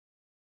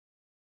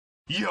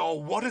Yo,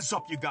 what is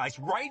up, you guys?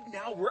 Right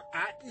now, we're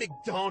at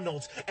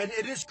McDonald's, and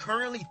it is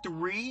currently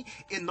 3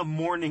 in the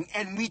morning,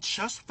 and we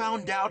just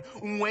found out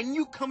when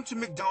you come to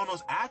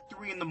McDonald's at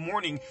 3 in the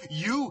morning,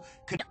 you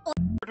can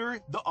order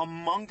the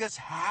Among Us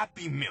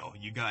Happy Meal,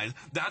 you guys.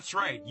 That's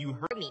right, you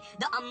heard me.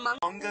 The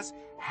Among Us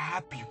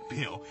Happy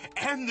Meal.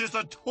 And there's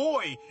a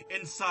toy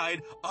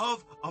inside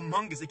of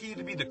Among Us. It can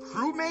either be the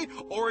crewmate,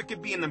 or it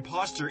could be an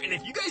imposter. And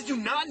if you guys do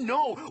not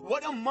know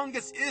what Among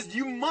Us is,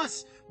 you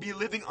must be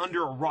living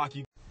under a rock.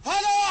 Hello,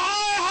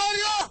 hi, how are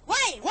you?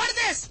 Wait, what is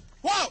this?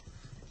 Whoa!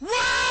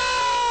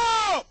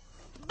 Wow!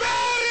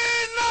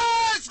 Very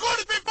nice!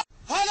 Good people!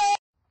 Hello!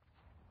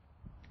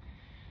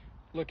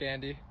 Look,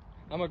 Andy,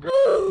 I'm a great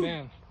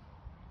man.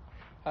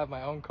 I have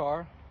my own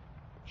car,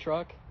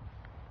 truck,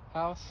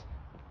 house.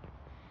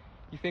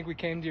 You think we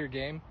came to your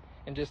game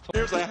and just told—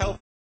 Here's a help.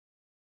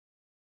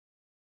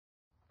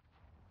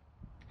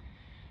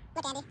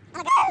 Look, Andy,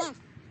 I'm a great man.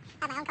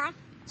 I have my own car,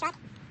 truck,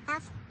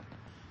 house.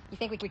 You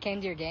think we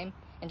came to your game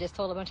and just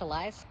told a bunch of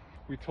lies?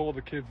 We told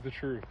the kids the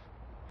truth.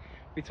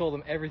 We told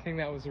them everything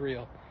that was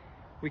real.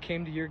 We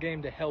came to your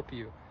game to help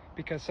you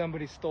because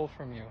somebody stole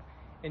from you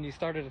and you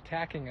started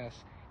attacking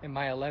us and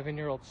my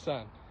 11-year-old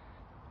son.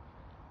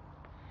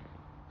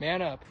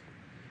 Man up.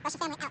 Rush the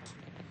family out.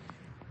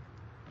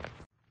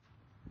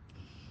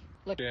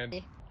 Look,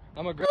 Andy,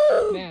 I'm a great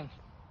man.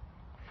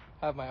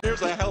 I have my—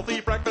 Here's a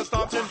healthy breakfast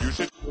option. You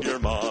should your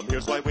mom.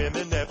 Here's why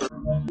women never.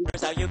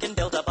 Here's how you can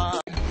build a bomb.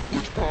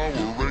 Which Power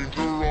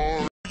Ranger are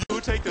you?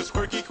 Take this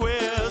quirky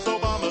quiz.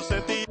 Obama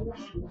said the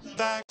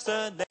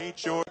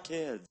vaccinate your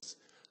kids.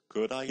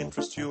 Could I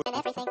interest you in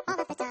Everything, all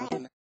of the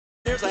time.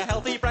 Here's a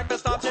healthy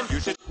breakfast option.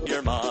 You should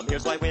your mom.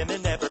 Here's why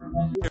women never.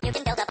 You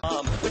can build a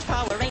Bomb. Which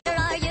Power Ranger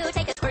are you?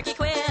 Take this quirky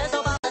quiz.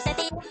 Obama said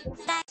the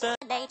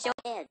vaccinate your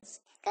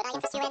kids. Could I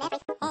interest you in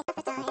everything, all of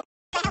the time? The healthy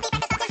breakfast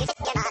option. You should your mom.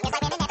 Here's why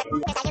women never.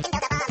 Here's how you can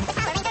build a bomb.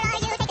 Which Power Ranger are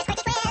you? Take this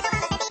quirky quiz. Obama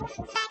said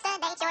the vaccinate your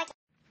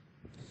kids.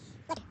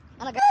 Look,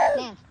 I'm a great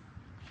man.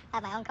 I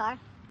have my own car,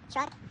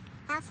 truck,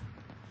 house.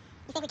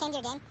 You think we came to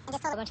your game and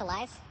just told A bunch of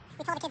lies?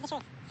 We told the kids the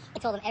truth. We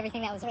told them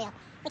everything that was real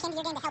We came to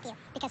your game to help you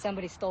because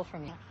somebody stole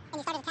from you. and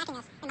you started attacking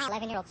us and My my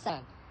 11-year-old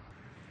son.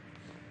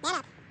 man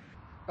up.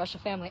 Rush the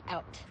family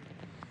out.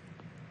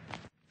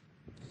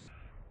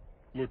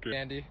 Look,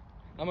 Andy,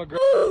 I'm a great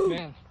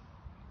man.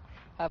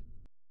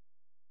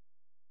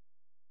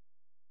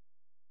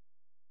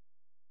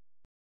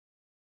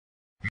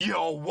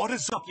 Yo, what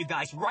is up, you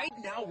guys? Right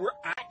now, we're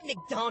at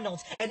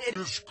McDonald's, and it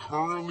is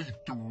currently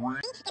 3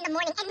 In the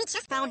morning, and we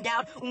just found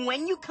out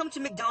when you come to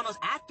McDonald's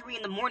at 3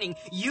 in the morning,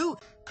 you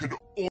can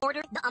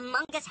order the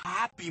Among Us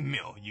Happy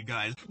Meal, you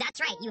guys. That's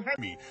right, you heard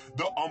Me,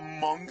 the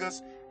Among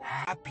Us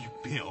Happy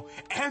Meal.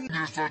 And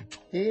there's a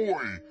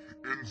toy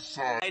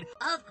inside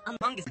of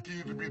Among Us. It can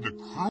either be the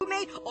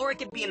crewmate, or it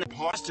could be an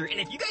imposter. And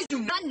if you guys do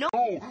not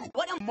know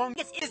what Among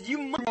Us is, you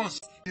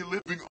must be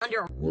living under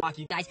a rock,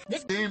 you guys.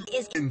 This game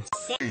is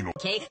insane,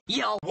 okay?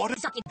 Yo, what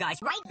is up, you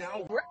guys? Right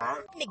now, we're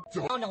at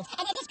McDonald's,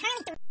 and it is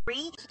currently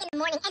 3 in the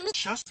morning, and we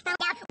just found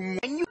out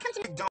when you come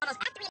to McDonald's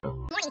at 3 in the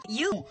morning,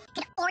 you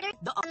can order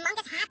the Among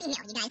Us Happy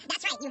Meal, you guys.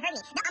 That's right, you heard me.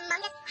 The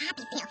Among Us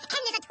Happy Meal.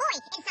 And there's a toy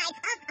inside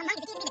of Among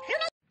Us. It can either be the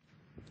crewmate.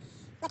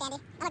 Look, Andy,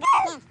 I'm a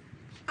great man.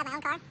 I have my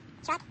own car,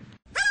 truck,